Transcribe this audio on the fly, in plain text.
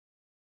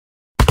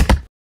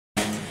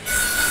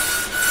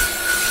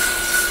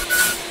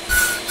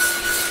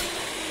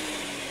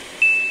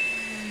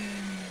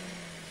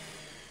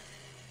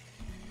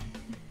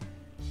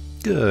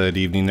Good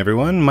evening,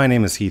 everyone. My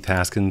name is Heath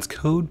Haskins,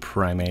 Code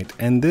Primate,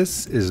 and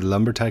this is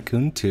Lumber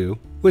Tycoon 2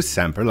 with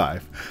Samper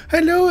Life.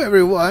 Hello,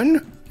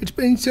 everyone. It's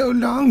been so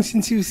long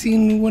since you've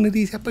seen one of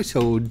these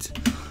episodes.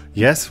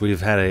 Yes,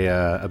 we've had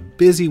a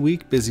busy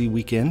week, busy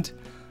weekend,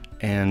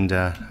 and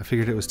I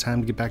figured it was time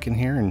to get back in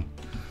here and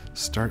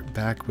start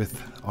back with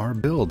our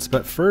builds.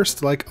 But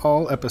first, like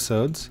all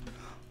episodes,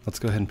 let's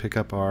go ahead and pick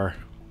up our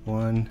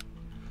 1,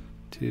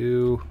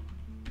 2,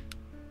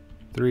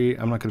 3.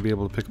 I'm not going to be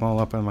able to pick them all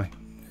up on my...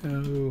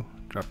 Oh,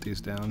 drop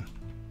these down.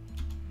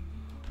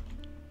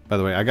 By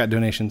the way, I got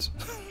donations.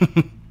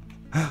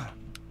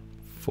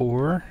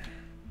 4.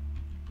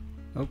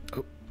 Oh,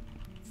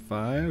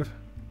 5.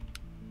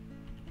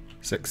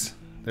 6.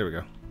 There we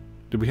go.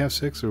 Did we have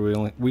 6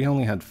 or we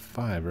only had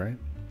 5, right?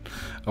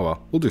 Oh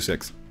well, we'll do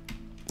 6.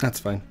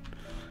 That's fine.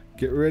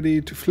 Get ready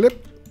to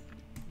flip.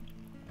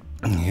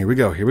 Here we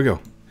go. Here we go.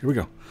 Here we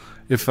go.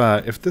 If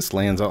this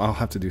lands, I'll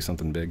have to do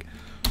something big.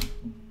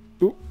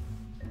 Ooh.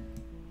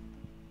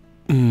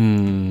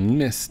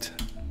 Missed.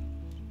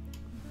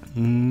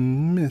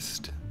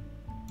 Missed.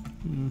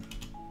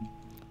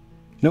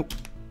 Nope.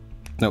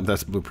 Nope,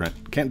 that's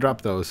blueprint. Can't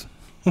drop those.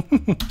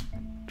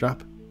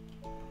 Drop.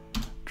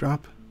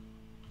 Drop.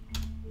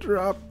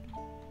 Drop.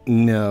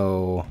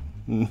 No.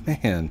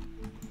 Man.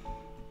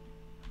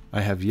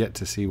 I have yet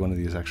to see one of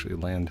these actually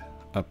land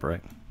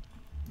upright.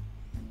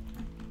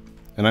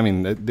 And I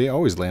mean, they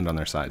always land on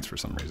their sides for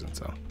some reason,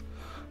 so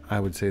I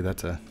would say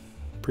that's a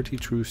pretty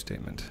true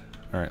statement.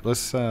 All right,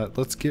 let's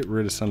get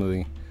rid of some of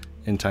the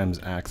end times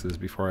axes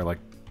before I like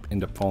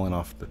end up falling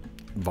off the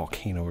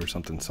volcano or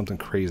something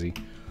crazy.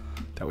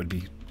 That would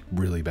be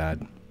really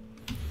bad.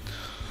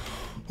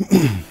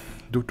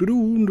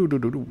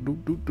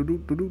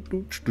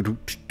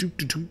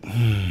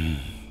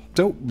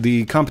 So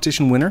the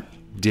competition winner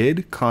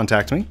did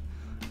contact me,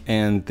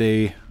 and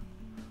they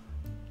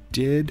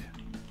did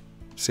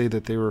say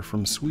that they were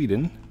from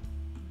Sweden.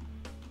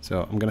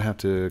 So I'm gonna have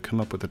to come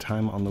up with a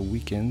time on the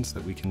weekends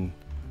that we can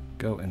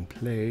go and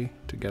play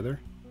together.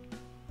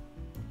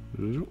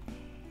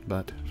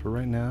 But for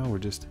right now, we're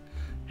just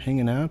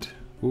hanging out.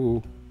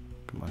 Ooh,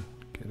 come on,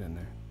 get in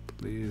there.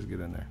 Please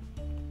get in there.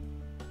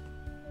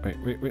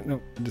 Wait,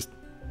 no, just,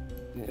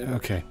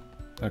 okay,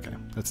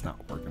 that's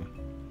not working.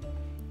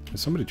 Is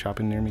somebody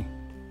chopping near me?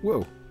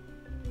 Whoa.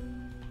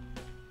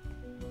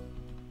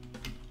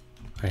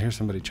 I hear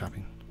somebody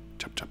chopping.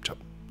 Chop, chop, chop.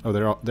 Oh,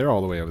 they're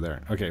all the way over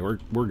there. Okay, we're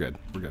good.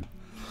 We're good.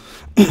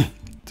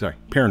 Sorry,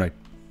 paranoid.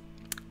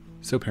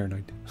 So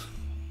paranoid.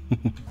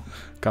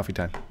 Coffee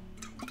time.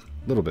 A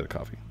little bit of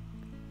coffee.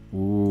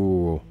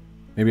 Ooh.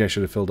 Maybe I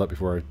should have filled up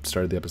before I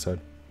started the episode.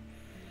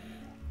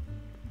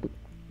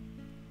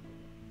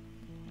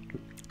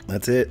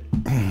 That's it.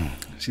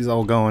 She's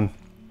all going.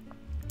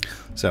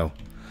 So,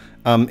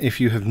 if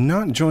you have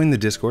not joined the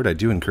Discord, I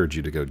do encourage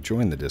you to go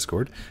join the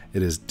Discord.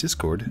 It is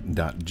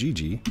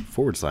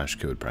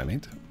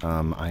discord.gg/codeprimate.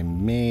 I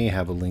may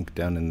have a link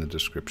down in the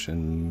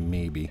description,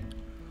 maybe.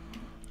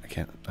 I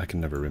can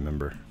never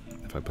remember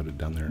if I put it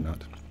down there or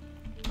not.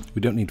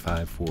 We don't need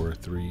 5, 4,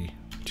 3,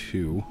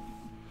 2.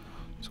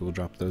 So we'll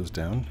drop those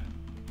down.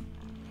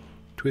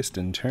 Twist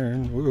and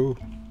turn. Whoa.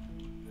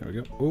 There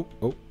we go.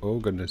 Oh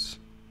goodness.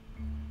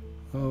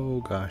 Oh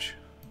gosh.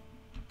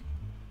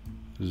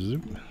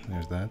 Zoop.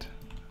 There's that.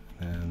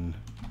 And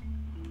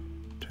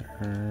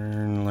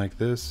turn like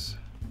this.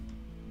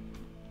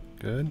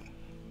 Good.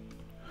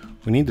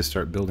 We need to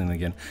start building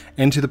again.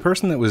 And to the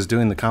person that was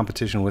doing the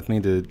competition with me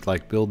to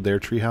like build their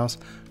treehouse,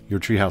 your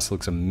treehouse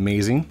looks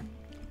amazing.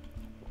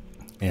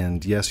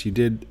 And yes, you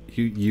did.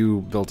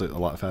 You built it a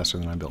lot faster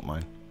than I built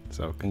mine.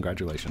 So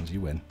congratulations,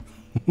 you win.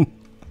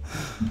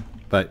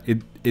 But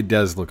it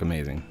does look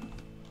amazing,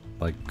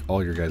 like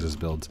all your guys'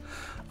 builds.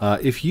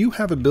 If you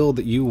have a build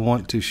that you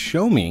want to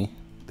show me,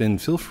 then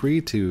feel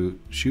free to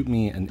shoot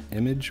me an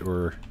image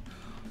or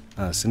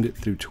send it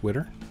through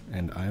Twitter,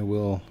 and I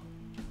will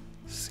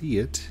see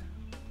it.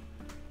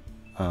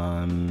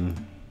 I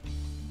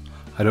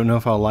don't know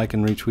if I'll like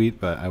and retweet,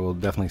 but I will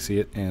definitely see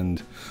it.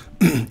 And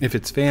if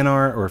it's fan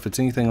art or if it's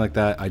anything like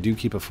that, I do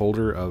keep a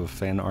folder of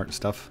fan art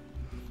stuff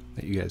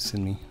that you guys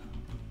send me.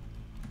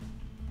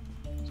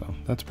 So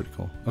that's pretty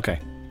cool.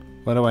 Okay,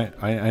 what do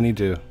I need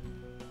to...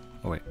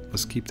 Oh wait,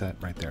 let's keep that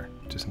right there,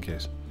 just in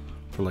case,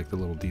 for like the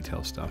little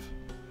detail stuff.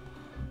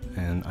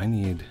 And I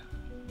need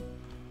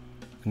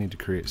to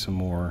create some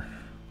more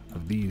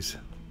of these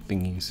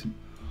thingies.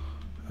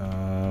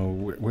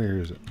 Where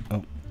is it?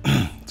 Oh,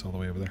 it's all the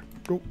way over there.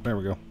 Oh, there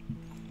we go.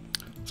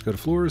 Let's go to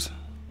floors.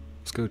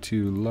 Let's go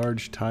to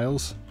large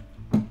tiles.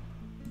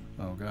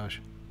 Oh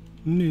gosh.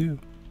 No.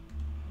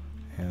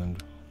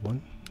 And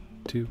 1,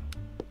 2,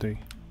 3,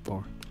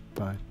 4,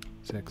 5,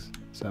 6,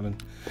 7,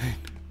 8,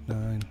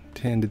 9,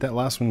 10. Did that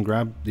last one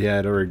grab? Yeah,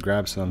 it already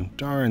grabbed some.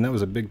 Darn, that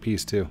was a big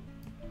piece too.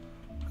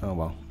 Oh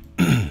well.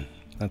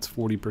 That's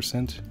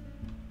 40%.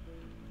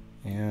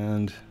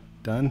 And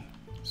done.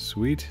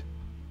 Sweet.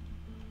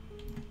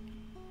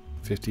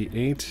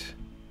 58.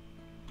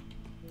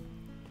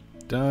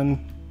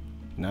 Done.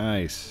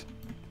 Nice.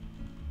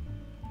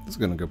 This is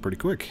gonna go pretty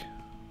quick.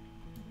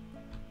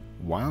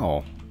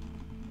 Wow.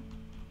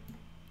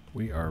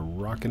 We are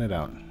rocking it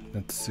out.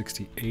 That's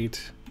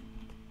 68.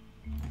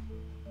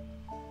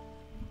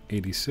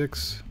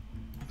 86.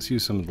 Let's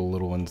use some of the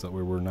little ones that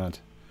we were not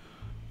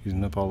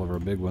using up all of our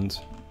big ones.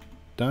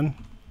 Done.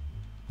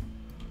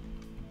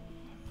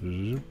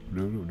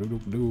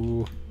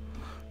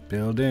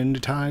 Building the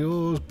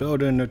tiles,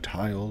 building the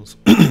tiles.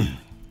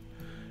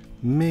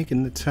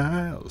 Making the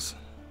tiles.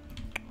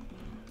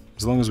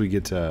 As long as we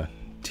get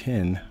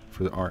 10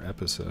 for our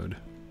episode,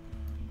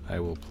 I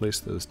will place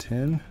those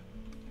 10.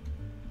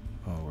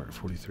 Oh, we're at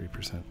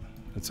 43%.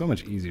 It's so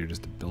much easier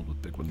just to build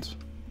with big ones.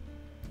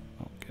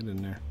 Oh, get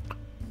in there.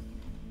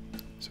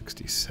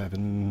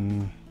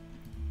 67.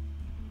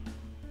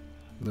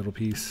 Little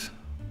piece.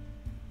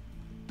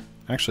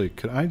 Actually,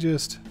 could I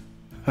just...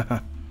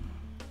 I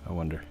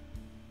wonder.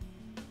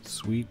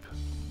 Sweep.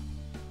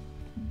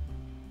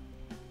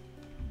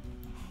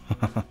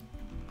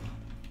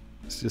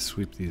 Let's just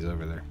sweep these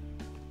over there.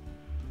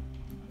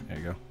 There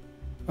you go.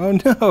 Oh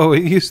no,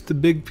 it used the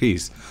big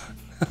piece.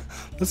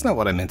 That's not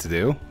what I meant to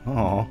do.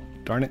 Oh,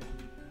 darn it.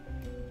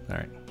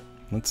 Alright,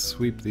 let's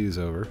sweep these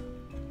over.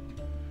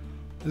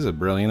 This is a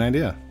brilliant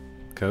idea.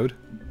 Code.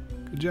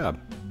 Good job.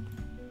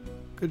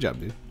 Good job,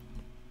 dude.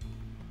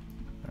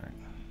 Alright.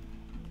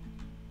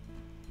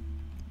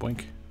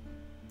 Boink.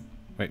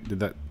 Wait, did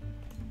that...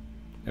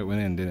 It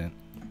went in, didn't it?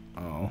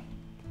 Oh.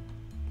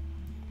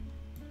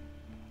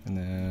 And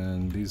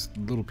then these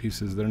little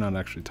pieces, they're not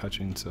actually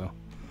touching, so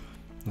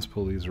let's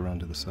pull these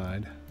around to the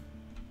side.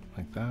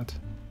 Like that.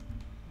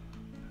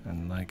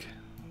 And like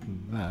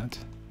that.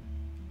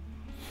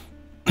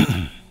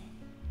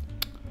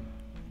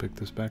 Pick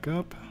this back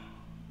up.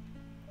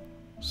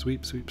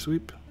 Sweep, sweep,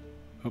 sweep.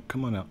 Oh,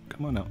 come on out,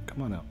 come on out,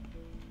 come on out.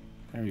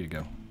 There you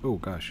go. Oh,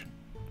 gosh.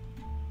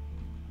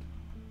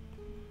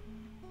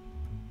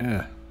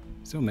 Ugh,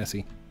 so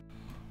messy.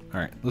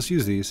 Alright, let's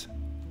use these.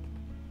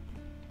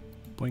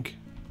 Blink.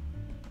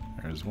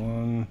 There's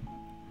 1,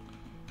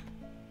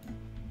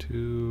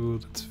 2,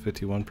 that's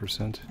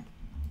 51%.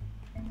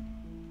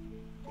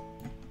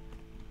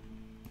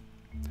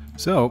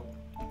 So,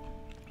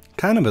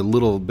 kind of a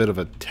little bit of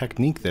a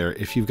technique there.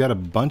 If you've got a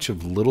bunch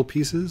of little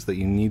pieces that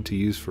you need to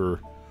use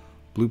for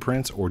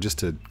blueprints or just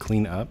to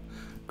clean up,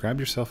 grab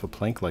yourself a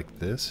plank like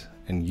this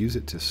and use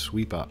it to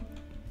sweep up.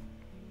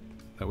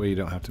 That way you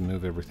don't have to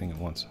move everything at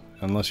once,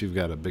 unless you've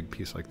got a big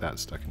piece like that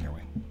stuck in your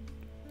way.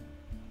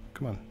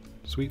 Come on,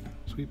 sweep,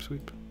 sweep,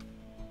 sweep.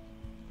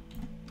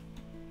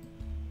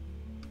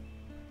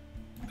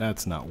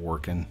 That's not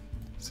working.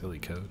 Silly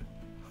code.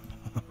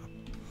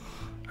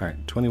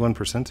 Alright,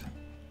 21%.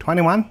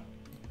 21?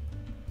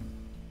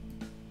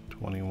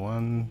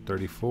 21,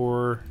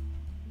 34.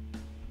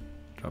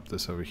 Drop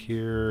this over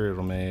here.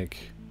 It'll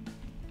make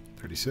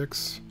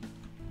 36.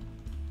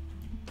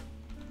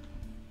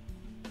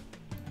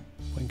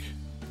 Blink.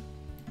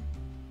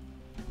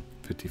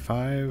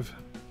 55.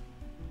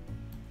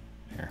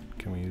 Here,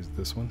 can we use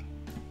this one?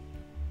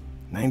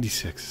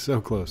 96,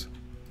 so close.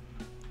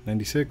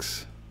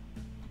 96.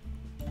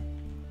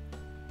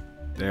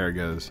 There it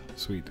goes.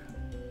 Sweet.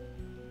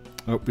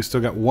 Oh, we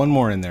still got one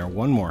more in there.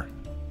 One more.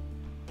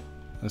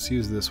 Let's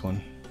use this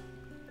one.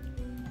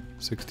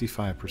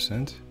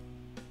 65%.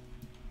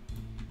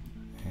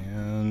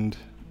 And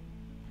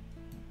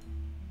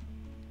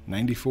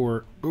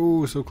 94.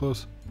 Oh, so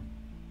close.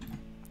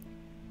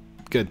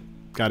 Good.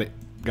 Got it.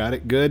 Got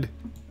it. Good.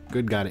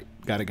 Good. Got it.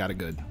 Got it. Got it.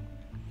 Good.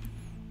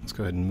 Let's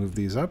go ahead and move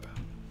these up.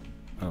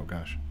 Oh,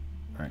 gosh.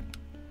 All right.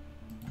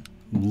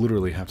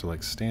 Literally have to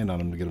like stand on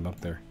them to get them up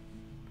there.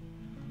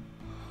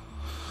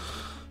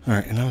 All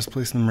right, and I was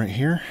placing them right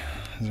here.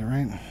 Is that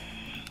right?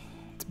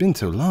 It's been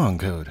so long,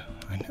 code.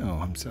 I know,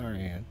 I'm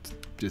sorry. It's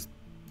just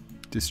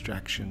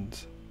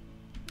distractions.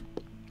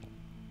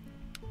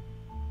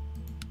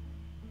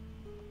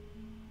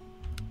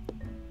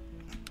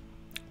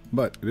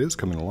 But it is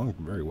coming along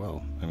very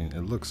well. I mean,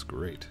 it looks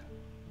great.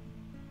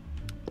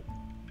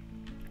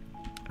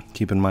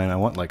 Keep in mind, I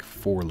want like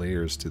 4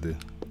 layers to the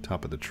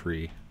top of the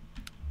tree.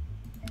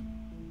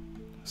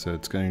 So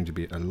it's going to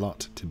be a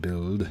lot to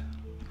build.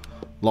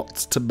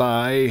 Lots to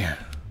buy.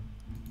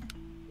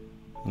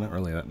 Not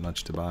really that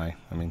much to buy.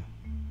 I mean...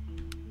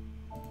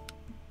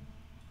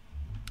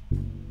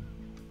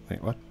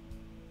 Wait, what?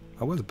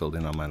 I was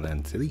building on my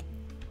land, silly.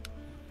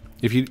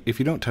 If you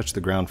don't touch the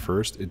ground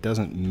first, it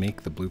doesn't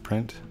make the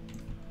blueprint.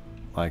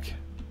 Like,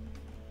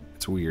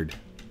 it's weird.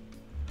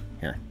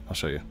 Here, I'll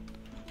show you.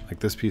 Like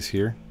this piece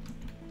here.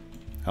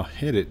 I'll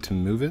hit it to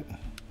move it.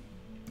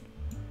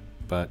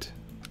 But,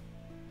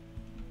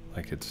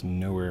 like it's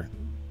nowhere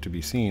to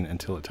be seen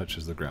until it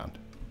touches the ground.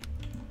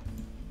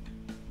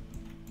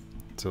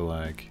 So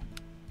like,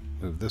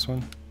 move this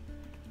one.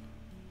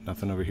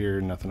 Nothing over here,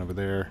 nothing over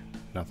there,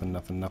 nothing,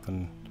 nothing,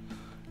 nothing.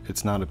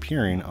 It's not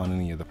appearing on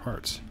any of the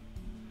parts.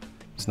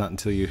 It's not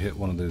until you hit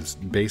one of those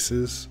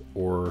bases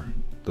or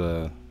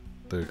the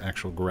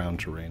actual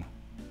ground terrain,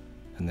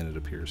 and then it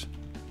appears.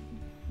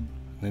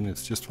 And then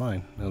it's just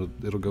fine.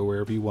 It'll go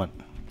wherever you want.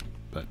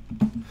 But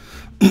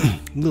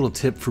little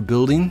tip for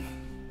building,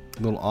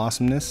 a little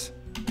awesomeness.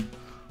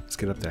 Let's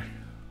get up there.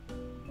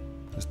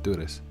 Let's do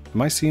this.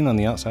 Am I seen on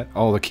the outside?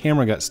 Oh, the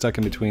camera got stuck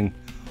in between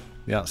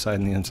the outside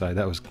and the inside.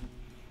 That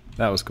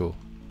was cool.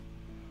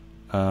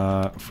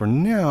 For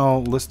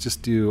now, let's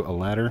just do a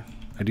ladder.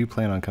 I do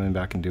plan on coming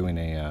back and doing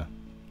a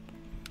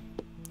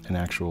an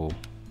actual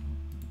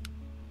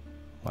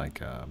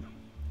like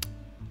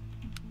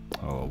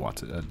oh,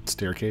 what's it? A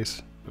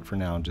staircase. But for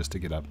now, just to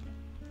get up.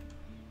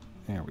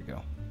 There we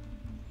go.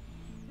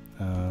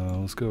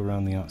 Let's go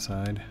around the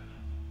outside.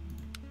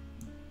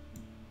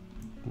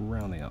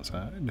 Around the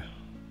outside.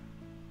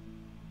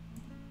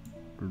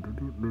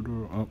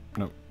 Oh,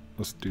 no.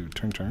 Let's do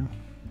turn.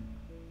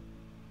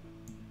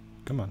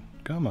 Come on.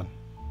 Come on.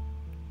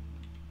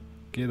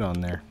 Get on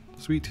there.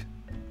 Sweet.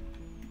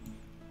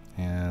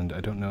 And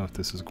I don't know if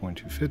this is going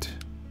to fit.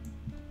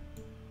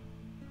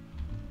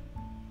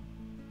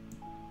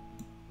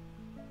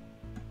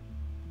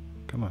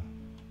 Come on.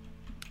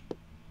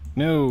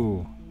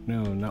 No.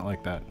 No, not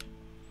like that.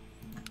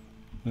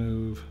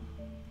 Move.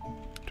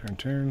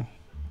 Turn.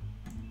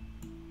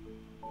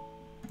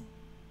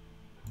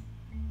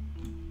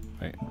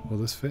 Wait, will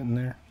this fit in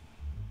there?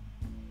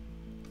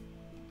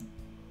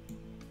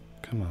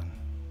 Come on.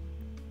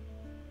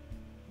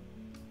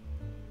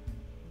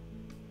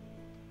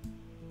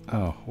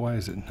 Oh, why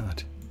is it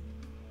not?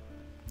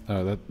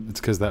 Oh, it's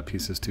because that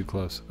piece is too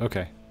close.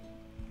 Okay.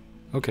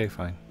 Okay,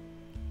 fine.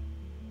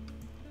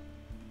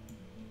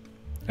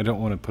 I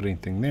don't want to put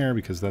anything there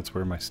because that's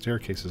where my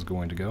staircase is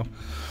going to go.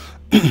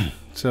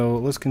 So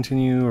let's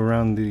continue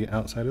around the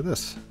outside of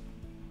this.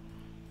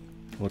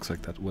 Looks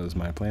like that was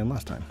my plan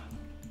last time.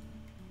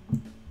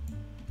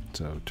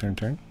 So turn.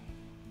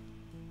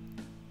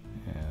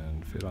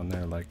 And fit on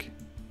there like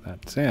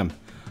that. Sam,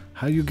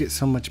 how you get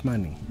so much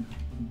money?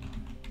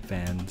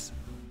 Fans.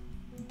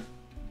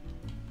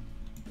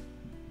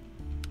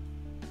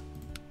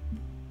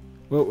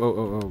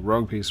 Whoa,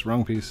 wrong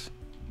piece.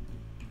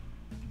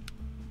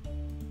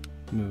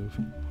 Move.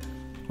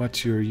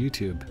 What's your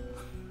YouTube?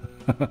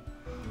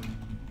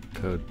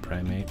 Code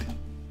Primate.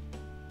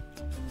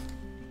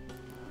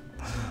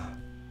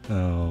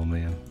 Oh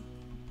man.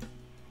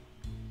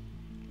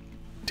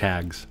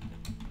 Tags.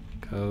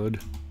 Code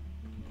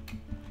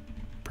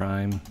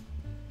Prime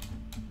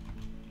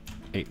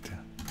 8.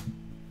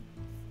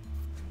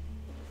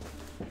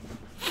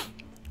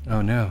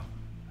 Oh no.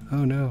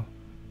 Oh no.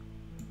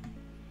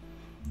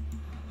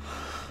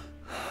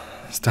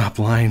 Stop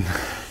lying.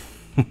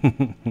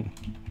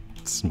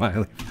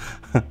 Smiley.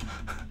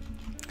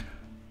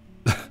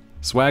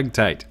 Swag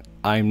tight.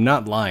 I'm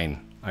not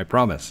lying. I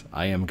promise.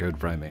 I am Code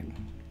Primate.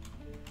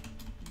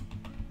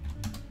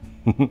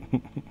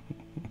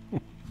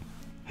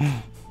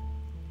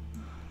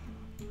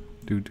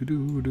 Do.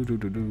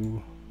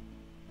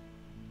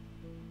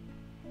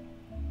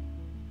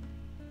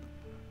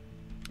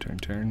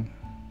 Turn.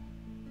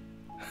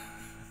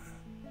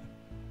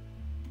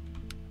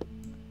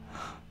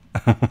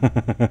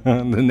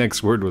 The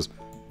next word was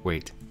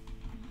wait.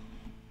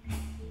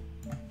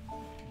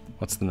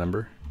 What's the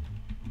number?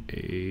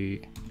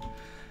 8.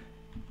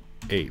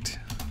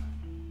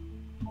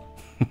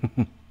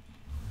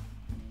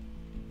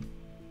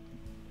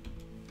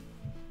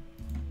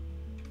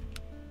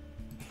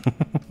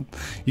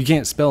 You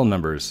can't spell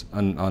numbers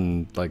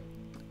on like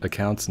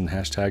accounts and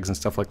hashtags and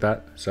stuff like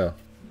that. So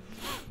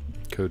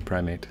Code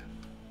Primate.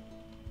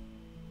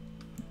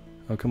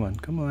 Oh, come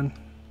on.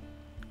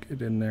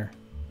 Get in there.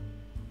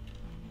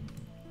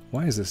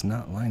 Why is this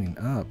not lining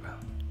up?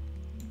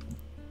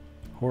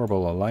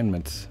 Horrible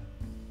alignments.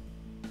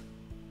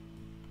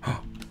 Oh,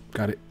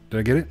 got it. Did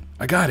I get it?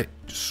 I got it.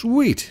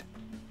 Sweet.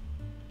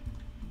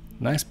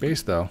 Nice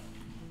base though.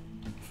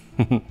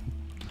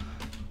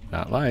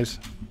 Not lies.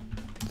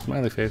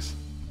 Smiley face.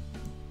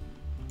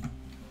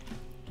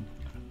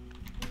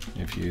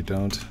 If you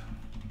don't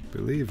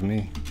believe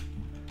me,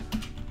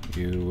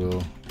 you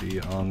will be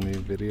on the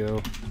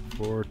video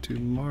for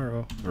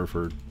tomorrow, or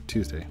for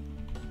Tuesday.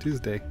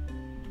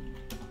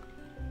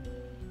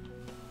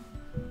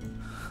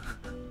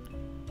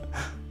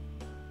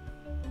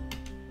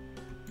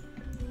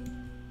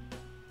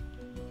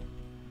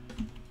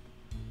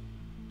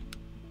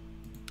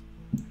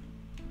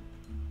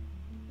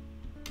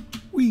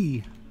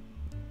 Wee.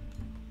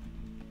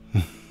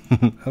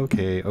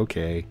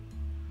 Okay.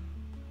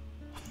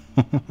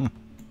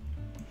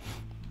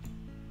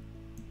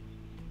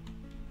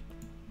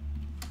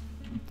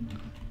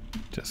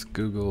 Just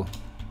Google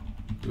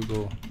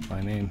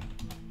my name.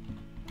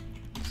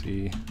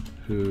 See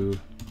who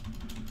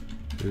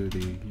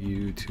the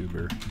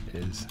YouTuber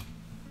is.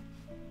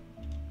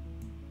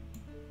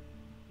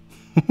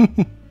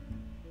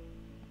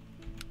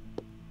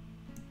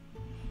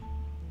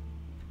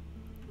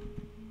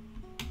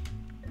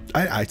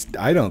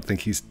 I don't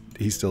think he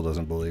still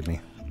doesn't believe me.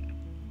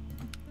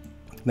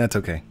 That's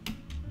okay.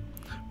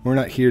 We're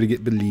not here to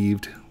get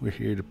believed. We're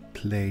here to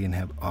play and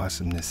have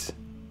awesomeness.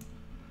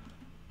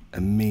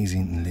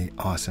 Amazingly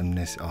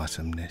awesomeness.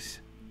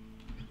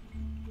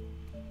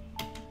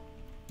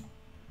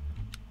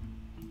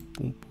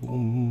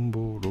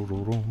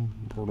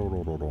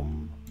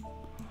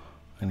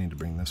 I need to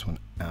bring this one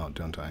out,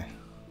 don't I?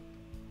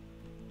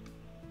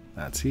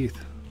 That's Heath.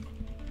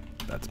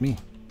 That's me.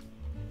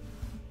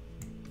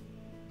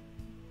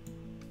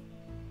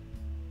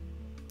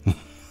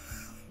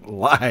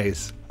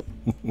 Lies.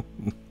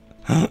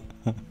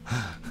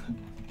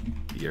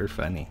 You're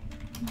funny.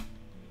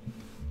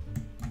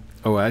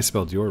 Oh, I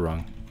spelled your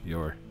wrong.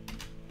 Your.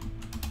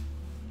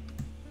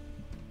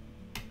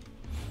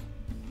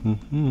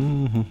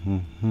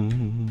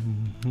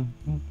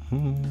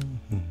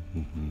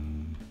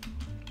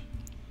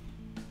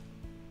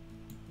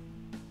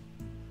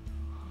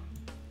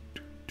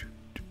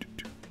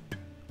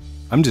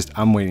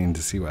 I'm waiting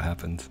to see what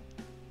happens.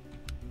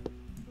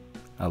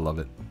 I love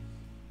it.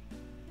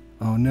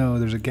 Oh no,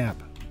 there's a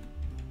gap.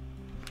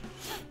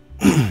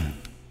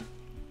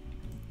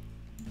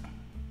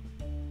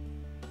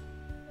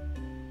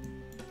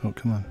 Oh,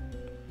 come on.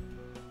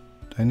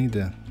 Do I need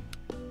to...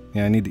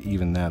 Yeah, I need to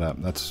even that up.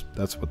 That's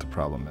what the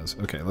problem is.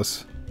 Okay,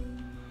 let's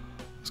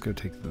go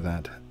take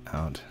that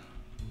out.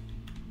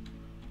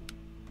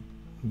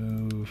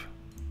 Move.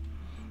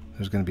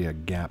 There's going to be a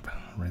gap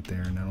right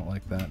there, and I don't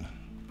like that,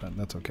 but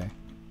that's okay.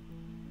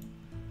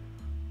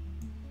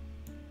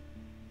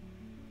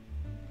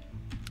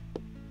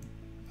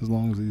 As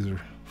long as these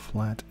are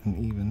flat and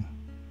even.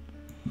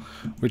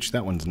 Which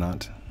that one's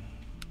not.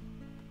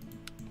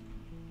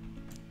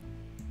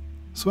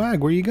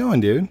 Swag, where you going,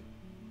 dude?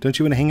 Don't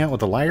you want to hang out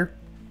with a liar?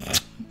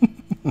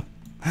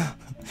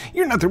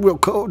 You're not the real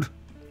code.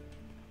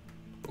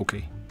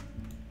 Okay.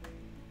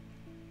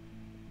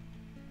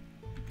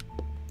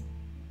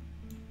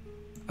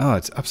 Oh,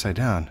 it's upside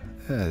down.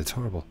 It's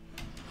horrible.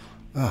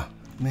 Oh,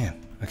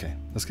 man. Okay,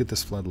 let's get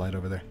this floodlight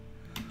over there.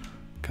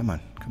 Come on,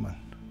 come on.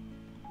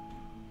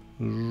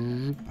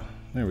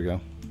 There we go.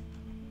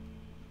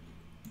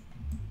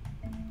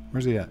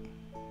 Where's he at?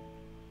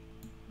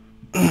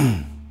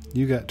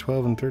 You got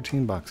 12 and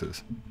 13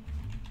 boxes.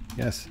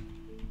 Yes.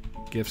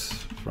 Gifts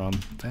from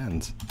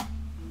fans.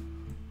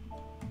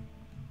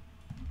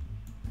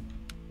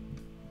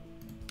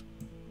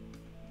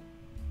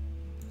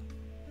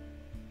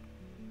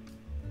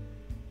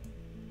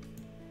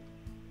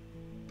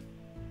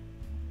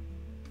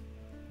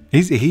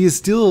 He is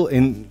still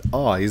in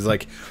awe. He's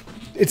like,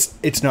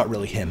 it's not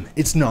really him.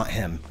 It's not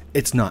him.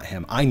 It's not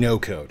him. I know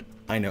code.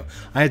 I know.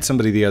 I had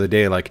somebody the other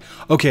day like,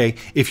 okay,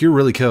 if you're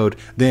really code,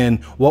 then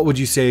what would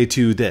you say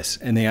to this?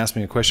 And they asked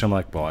me a question. I'm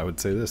like, well, I would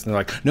say this. And they're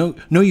like, no,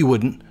 you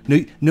wouldn't.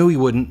 No, he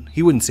wouldn't.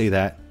 He wouldn't say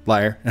that,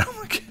 liar. And I'm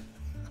like,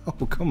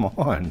 oh, come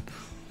on.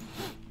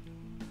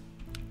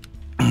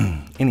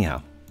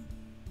 Anyhow,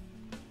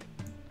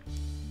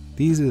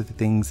 these are the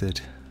things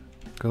that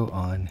go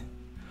on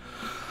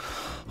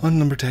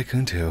Lumber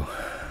Tycoon 2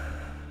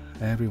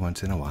 every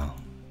once in a while.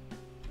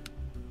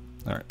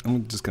 All right,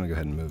 I'm just going to go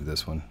ahead and move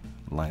this one.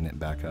 Line it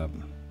back up.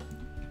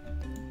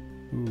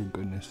 Ooh,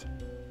 goodness.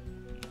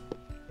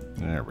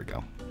 There we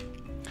go.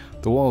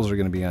 The walls are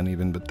going to be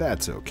uneven, but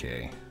that's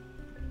okay.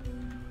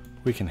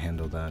 We can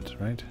handle that,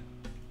 right?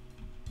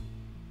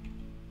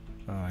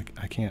 Oh,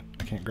 I can't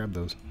grab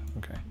those.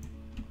 Okay.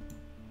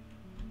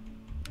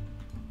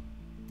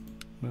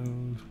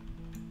 Move.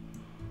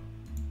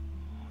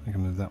 I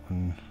can move that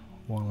one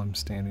while I'm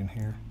standing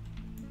here.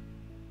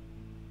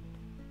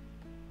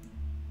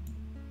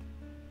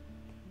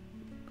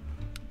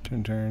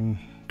 Turn.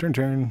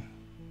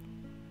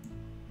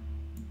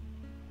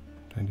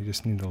 I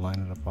just need to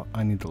line it up.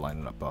 I need to line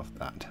it up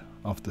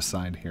off the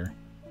side here.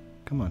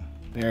 Come on.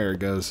 There it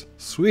goes.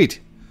 Sweet.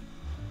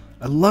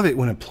 I love it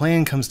when a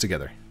plan comes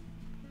together.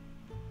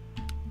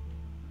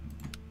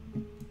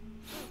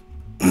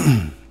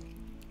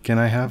 Can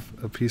I have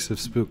a piece of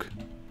spook?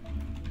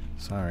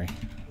 Sorry.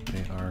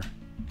 They are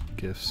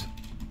gifts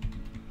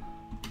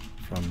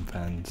from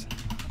fans.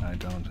 I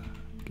don't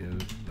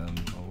give them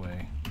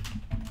away.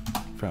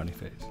 Frowny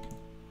face.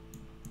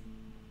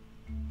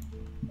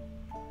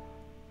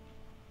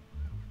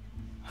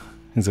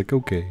 He's like,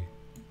 okay.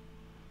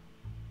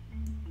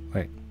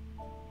 Wait.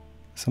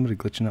 Somebody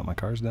glitching out my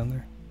cars down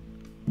there?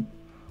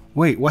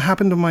 Wait, what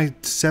happened to my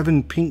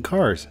 7 pink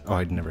cars? Oh,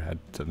 I'd never had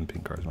 7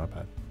 pink cars, my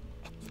bad.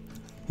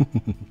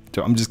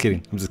 I'm just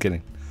kidding.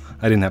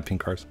 I didn't have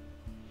pink cars.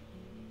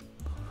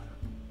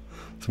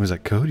 Somebody's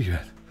like, Code,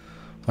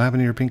 what happened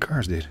to your pink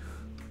cars, dude?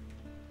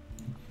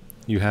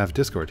 You have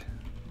Discord.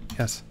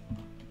 Yes.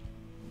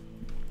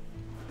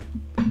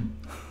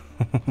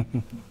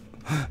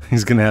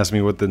 He's gonna ask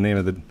me what the name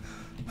of the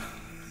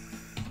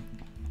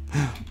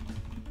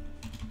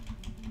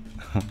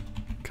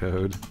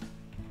code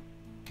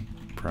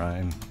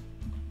prime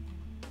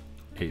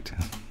 8.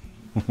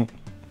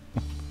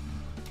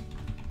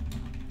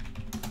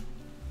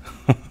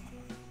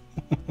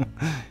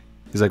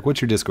 He's like,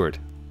 what's your Discord?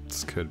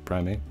 It's code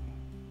prime 8.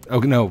 Oh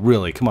no,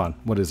 really? Come on.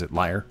 What is it,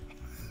 liar?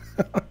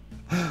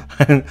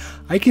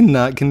 I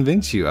cannot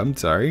convince you. I'm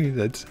sorry.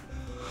 That's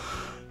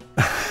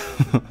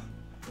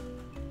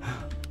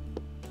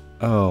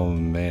oh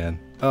man.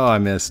 Oh, I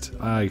missed.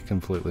 I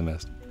completely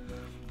missed.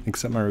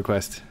 Accept my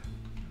request.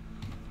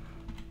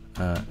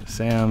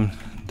 Sam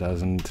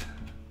doesn't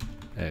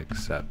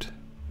accept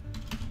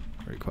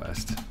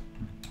request.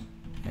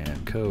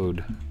 And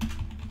code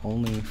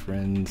only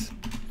friends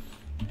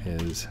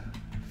his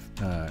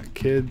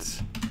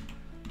kids,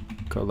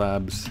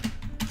 collabs,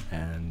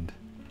 and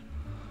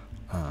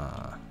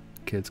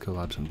kids,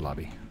 collabs, and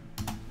Blobby.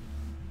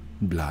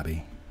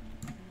 Blobby.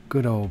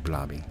 Good old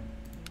Blobby.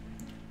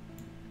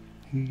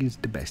 He's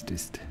the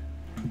bestest.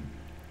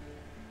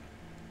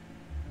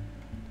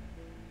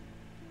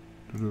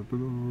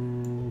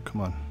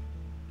 Come on.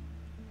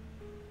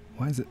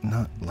 Why is it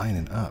not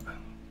lining up?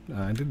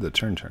 I did the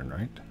turn,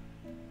 right?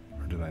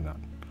 Or did I not?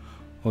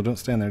 Oh, don't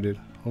stand there, dude.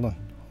 Hold on.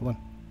 Hold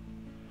on.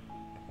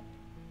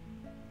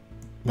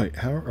 Wait,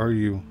 how are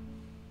you?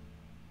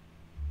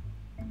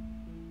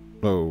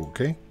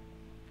 Okay.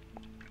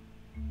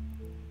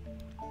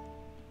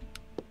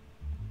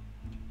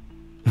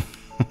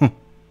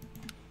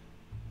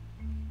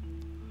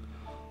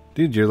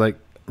 Dude, you're like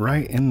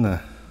right in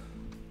the...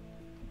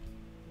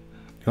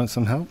 You want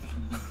some help?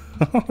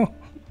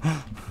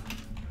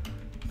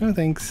 No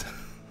thanks.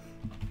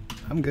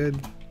 I'm good.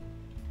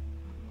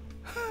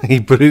 He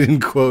put it in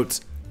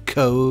quotes.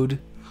 Code.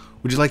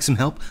 Would you like some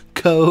help?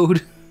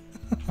 Code.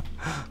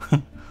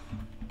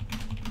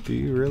 Do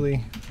you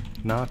really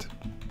not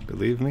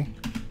believe me?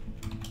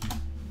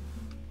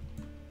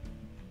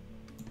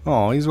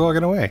 Oh, he's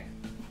walking away.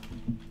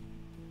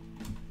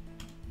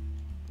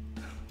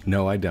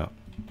 No, I don't.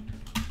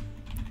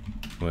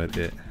 Would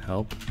it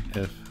help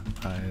if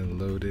I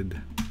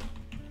loaded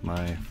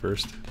my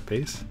first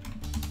base?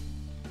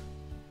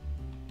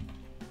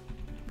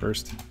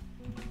 First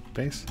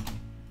base?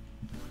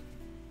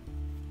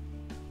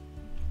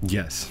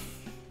 Yes.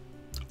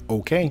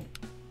 Okay.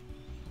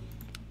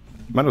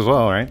 Might as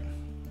well, right?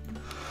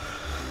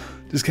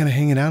 Just kind of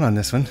hanging out on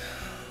this one.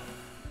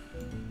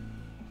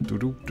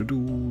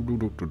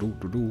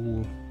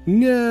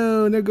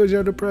 No, there goes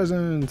your other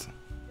present.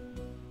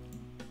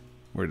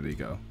 Where did he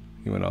go?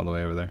 He went all the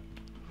way over there.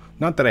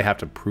 Not that I have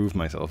to prove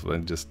myself,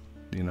 but just,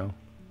 you know,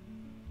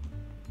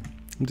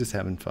 I'm just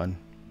having fun.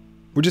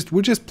 We're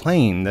just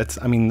playing. That's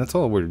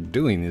all we're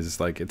doing is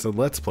like, it's a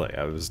let's play.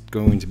 I was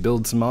going to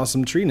build some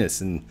awesome treeness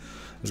and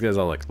this guy's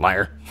all like,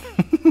 liar.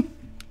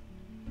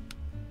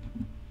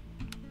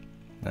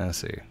 Let's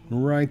see.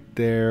 Right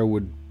there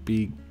would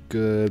be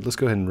good. Let's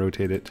go ahead and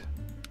rotate it.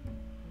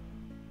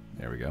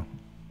 There we go.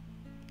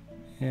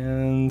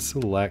 And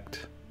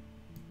select.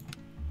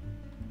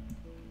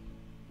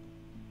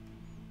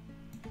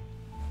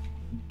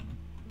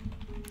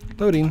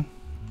 Loading.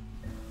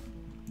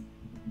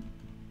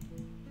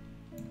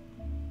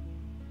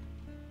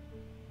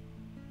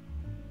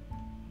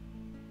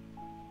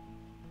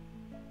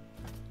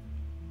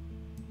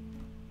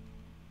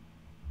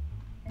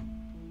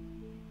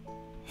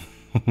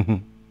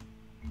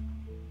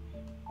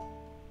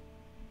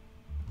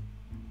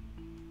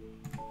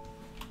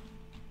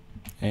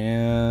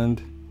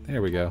 And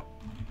there we go.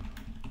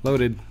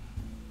 Loaded.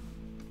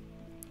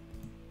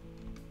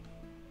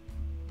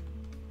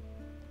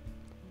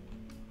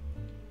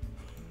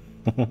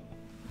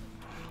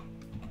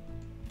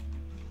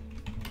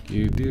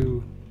 You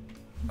do.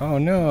 Oh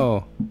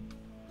no.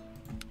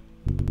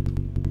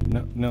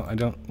 No, I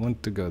don't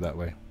want to go that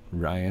way.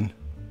 Ryan.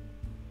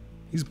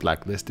 He's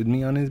blacklisted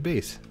me on his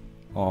base.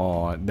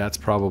 Oh, that's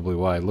probably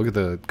why. Look at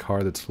the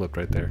car that's flipped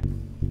right there.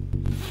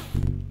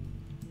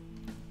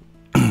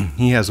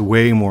 He has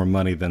way more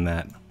money than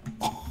that.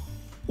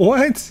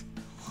 What?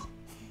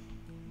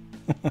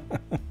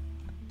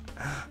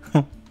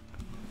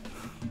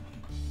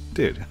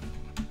 Dude.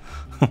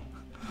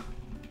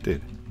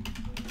 Dude.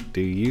 Do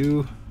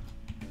you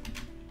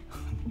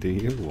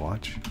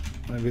watch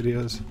my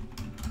videos?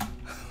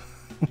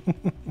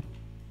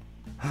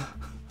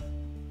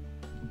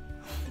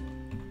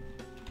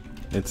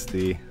 It's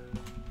the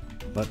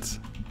Let's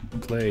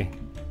Play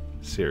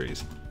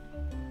series.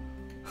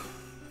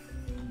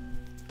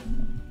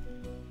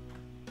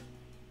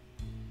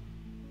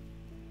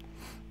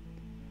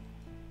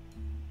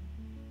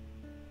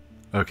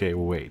 Okay,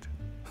 wait.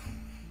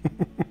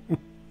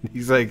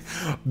 He's like,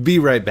 be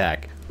right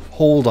back.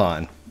 Hold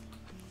on.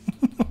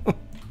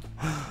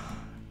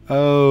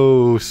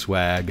 Oh,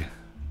 swag.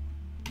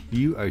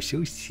 You are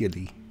so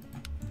silly.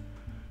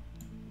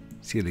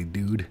 Silly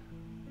dude.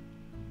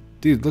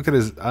 Dude, look at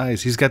his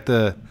eyes. He's got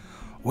the...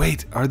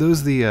 Wait, are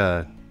those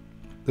the...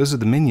 Those are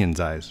the Minions'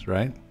 eyes,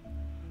 right?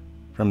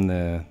 From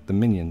the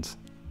Minions.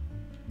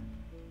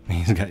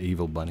 He's got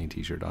Evil Bunny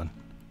t-shirt on.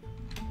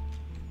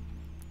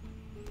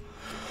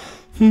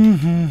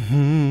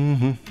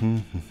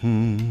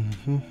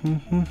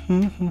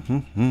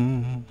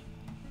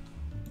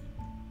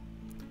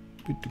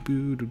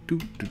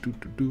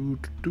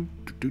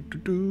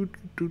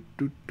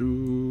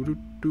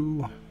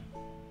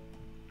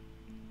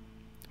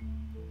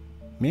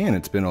 Man,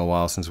 it's been a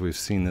while since we've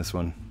seen this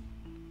one.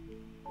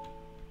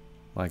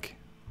 Like,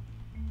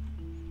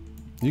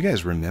 you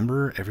guys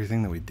remember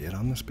everything that we did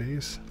on this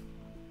base?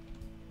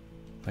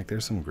 Like,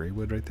 there's some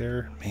Greywood right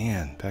there.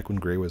 Man, back when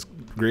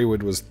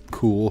Greywood was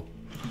cool.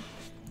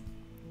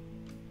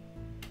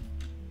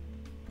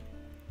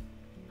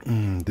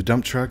 The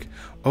dump truck.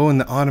 Oh,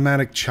 and the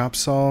automatic chop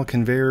saw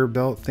conveyor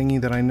belt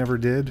thingy that I never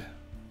did.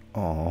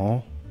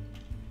 Aww.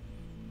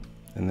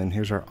 And then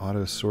here's our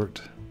auto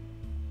sort,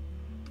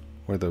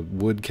 where the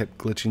wood kept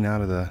glitching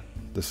out of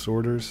the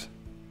sorters.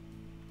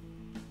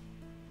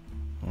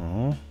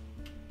 Aww.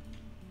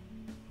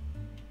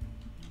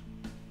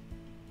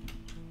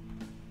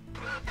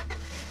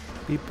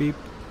 Beep beep.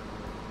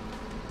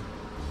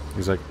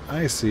 He's like,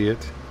 I see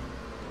it.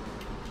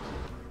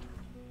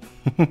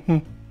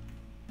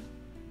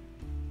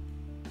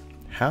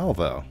 How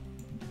though?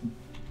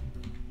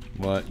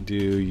 What do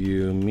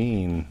you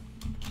mean?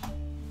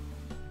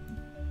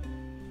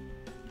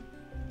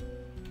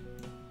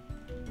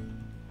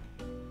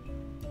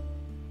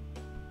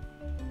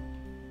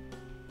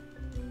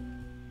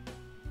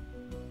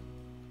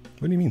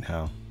 What do you mean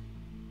how?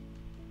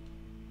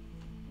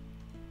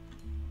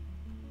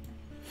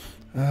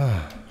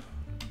 Well,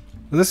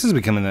 this is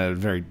becoming a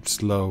very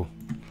slow.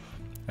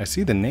 I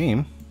see the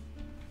name.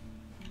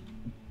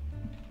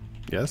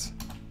 Yes.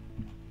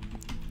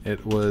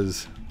 It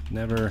was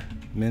never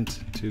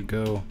meant to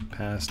go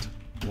past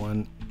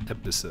one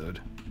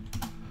episode.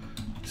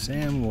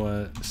 Sam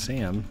was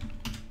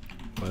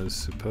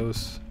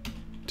supposed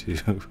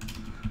to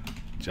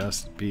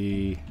just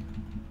be.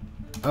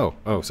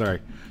 Oh,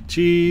 sorry.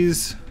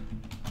 Cheese.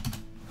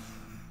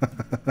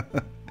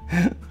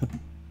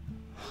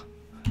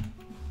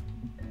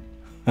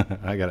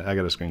 I got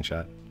a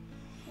screenshot.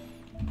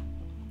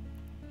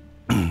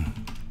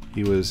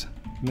 He was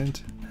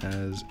meant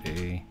as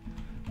a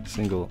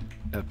single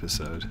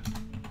episode,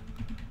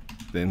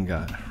 then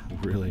got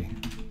really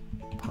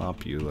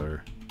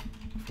popular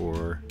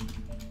for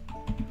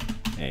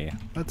a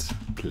Let's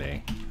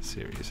Play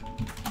series,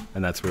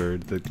 and that's where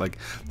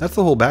that's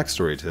the whole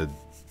backstory to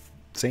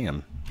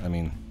Sam. I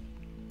mean,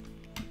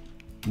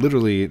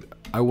 literally,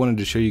 I wanted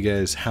to show you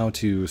guys how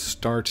to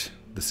start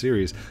the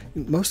series.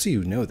 Most of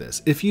you know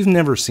this. If you've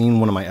never seen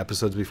one of my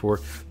episodes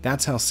before,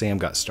 that's how Sam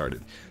got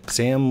started.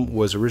 Sam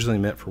was originally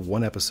meant for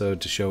one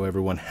episode to show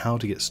everyone how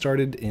to get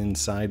started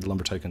inside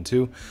Lumber Tycoon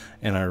 2,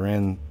 and I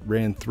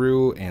ran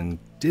through and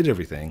did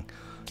everything,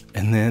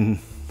 and then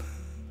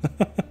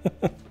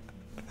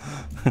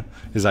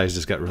his eyes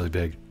just got really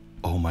big.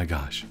 Oh my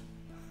gosh.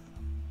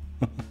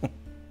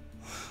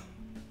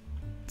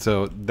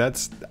 So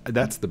that's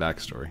the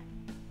backstory.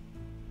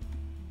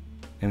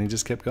 And he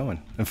just kept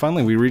going. And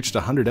finally we reached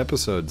 100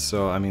 episodes,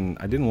 so I mean,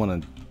 I didn't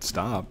want to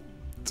stop,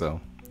 so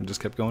I just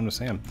kept going with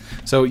Sam.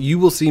 So you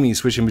will see me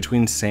switching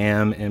between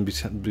Sam and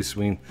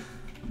between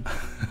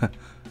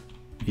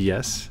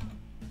yes,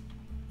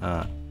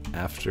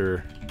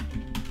 after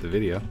the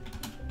video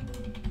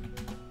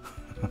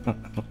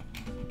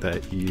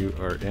that you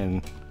are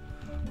in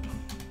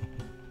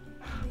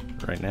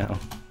right now.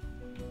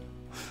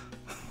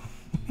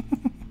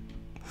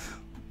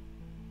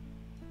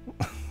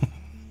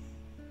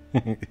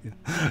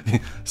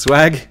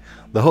 Swag,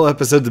 the whole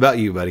episode's about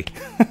you, buddy.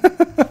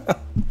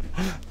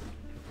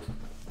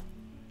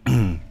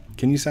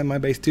 Can you sign my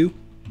base too?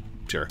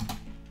 Sure.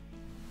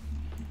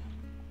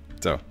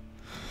 So,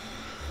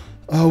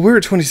 we're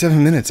at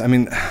 27 minutes. I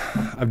mean,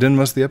 I've done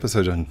most of the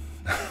episode on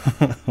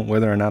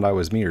whether or not I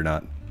was me or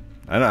not.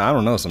 I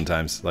don't know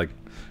sometimes. Like,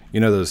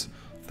 you know those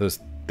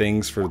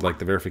things for like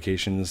the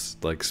verifications,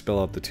 like spell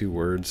out the 2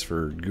 words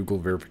for Google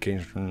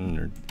verification,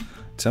 or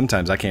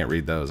sometimes I can't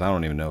read those. I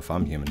don't even know if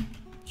I'm human.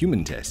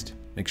 Human test.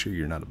 Make sure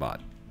you're not a bot.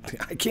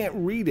 I can't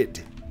read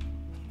it.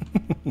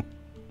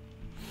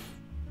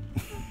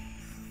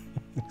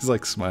 He's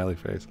like smiley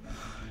face.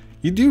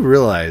 You do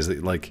realize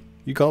that like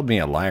you called me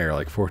a liar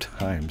like 4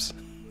 times.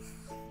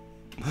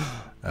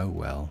 Oh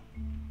well.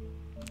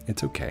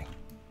 It's okay.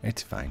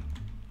 It's fine.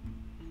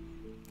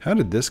 How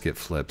did this get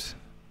flipped?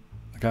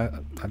 Like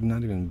I've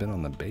not even been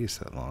on the base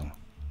that long.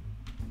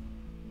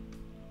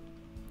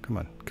 Come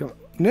on. Come on.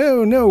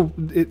 No,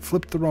 it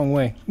flipped the wrong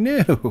way.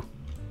 No.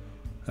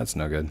 That's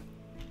no good.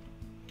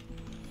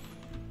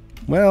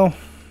 Well,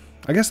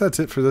 I guess that's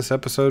it for this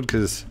episode,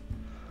 because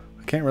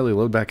I can't really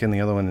load back in the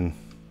other one. And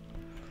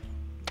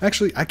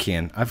actually, I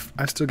can. I've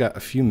still got a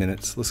few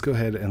minutes. Let's go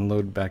ahead and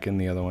load back in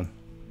the other one.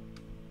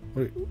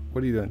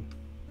 What are you doing?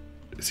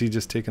 Is he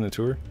just taking a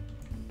tour?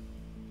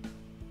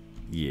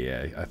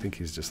 Yeah, I think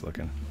he's just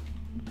looking.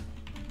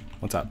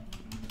 What's up?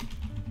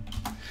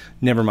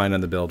 Never mind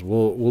on the build.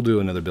 We'll do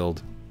another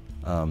build,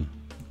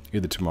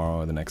 either tomorrow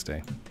or the next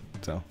day.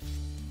 So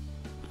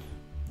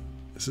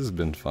this has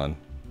been fun.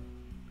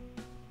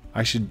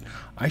 I should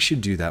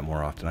do that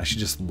more often. I should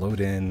just load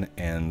in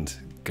and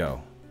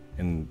go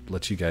and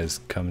let you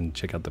guys come and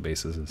check out the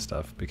bases and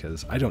stuff,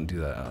 because I don't do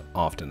that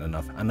often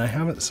enough, and I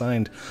haven't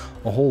signed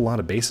a whole lot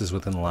of bases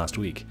within the last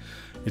week.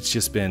 It's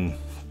just been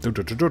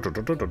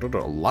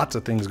lots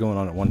of things going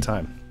on at one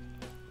time.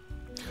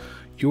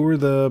 You're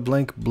the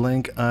blank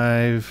blank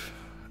I've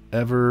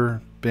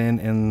ever been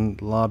in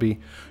lobby.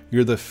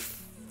 You're the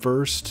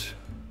first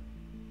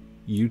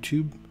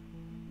YouTube.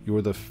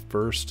 You're the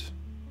first.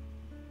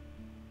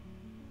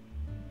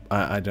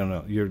 I don't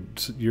know.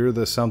 You're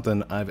the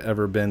something I've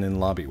ever been in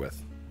lobby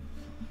with.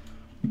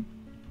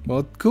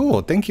 Well,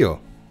 cool. Thank you.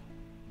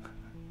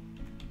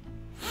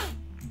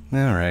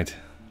 All right.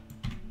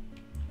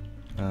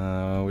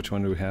 Which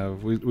one do we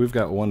have? We've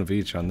got one of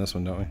each on this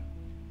one, don't we?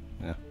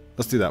 Yeah.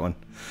 Let's do that one.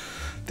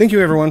 Thank you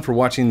everyone for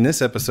watching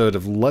this episode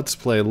of Let's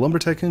Play Lumber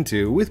Tycoon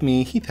 2 with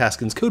me, Heath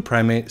Haskins, Code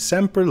Primate,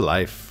 Semper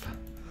Life.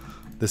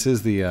 This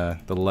is the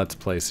Let's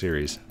Play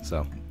series,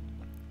 so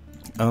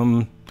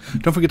don't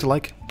forget to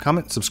like,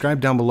 comment, subscribe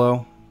down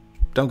below.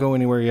 Don't go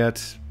anywhere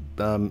yet.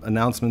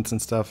 Announcements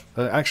and stuff.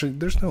 Actually,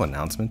 there's no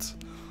announcements.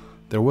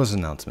 There was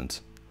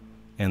announcements,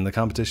 and the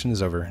competition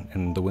is over,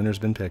 and the winner's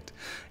been picked.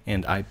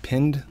 And I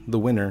pinned the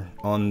winner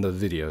on the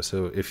video,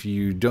 so if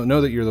you don't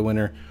know that you're the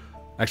winner,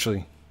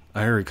 actually,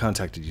 I already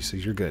contacted you, so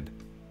you're good.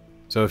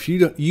 So if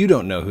you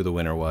don't know who the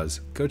winner was,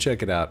 go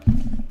check it out.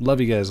 Love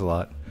you guys a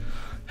lot.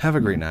 Have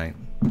a great night.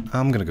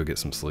 I'm gonna go get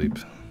some sleep.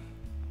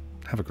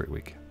 Have a great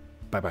week.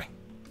 Bye-bye.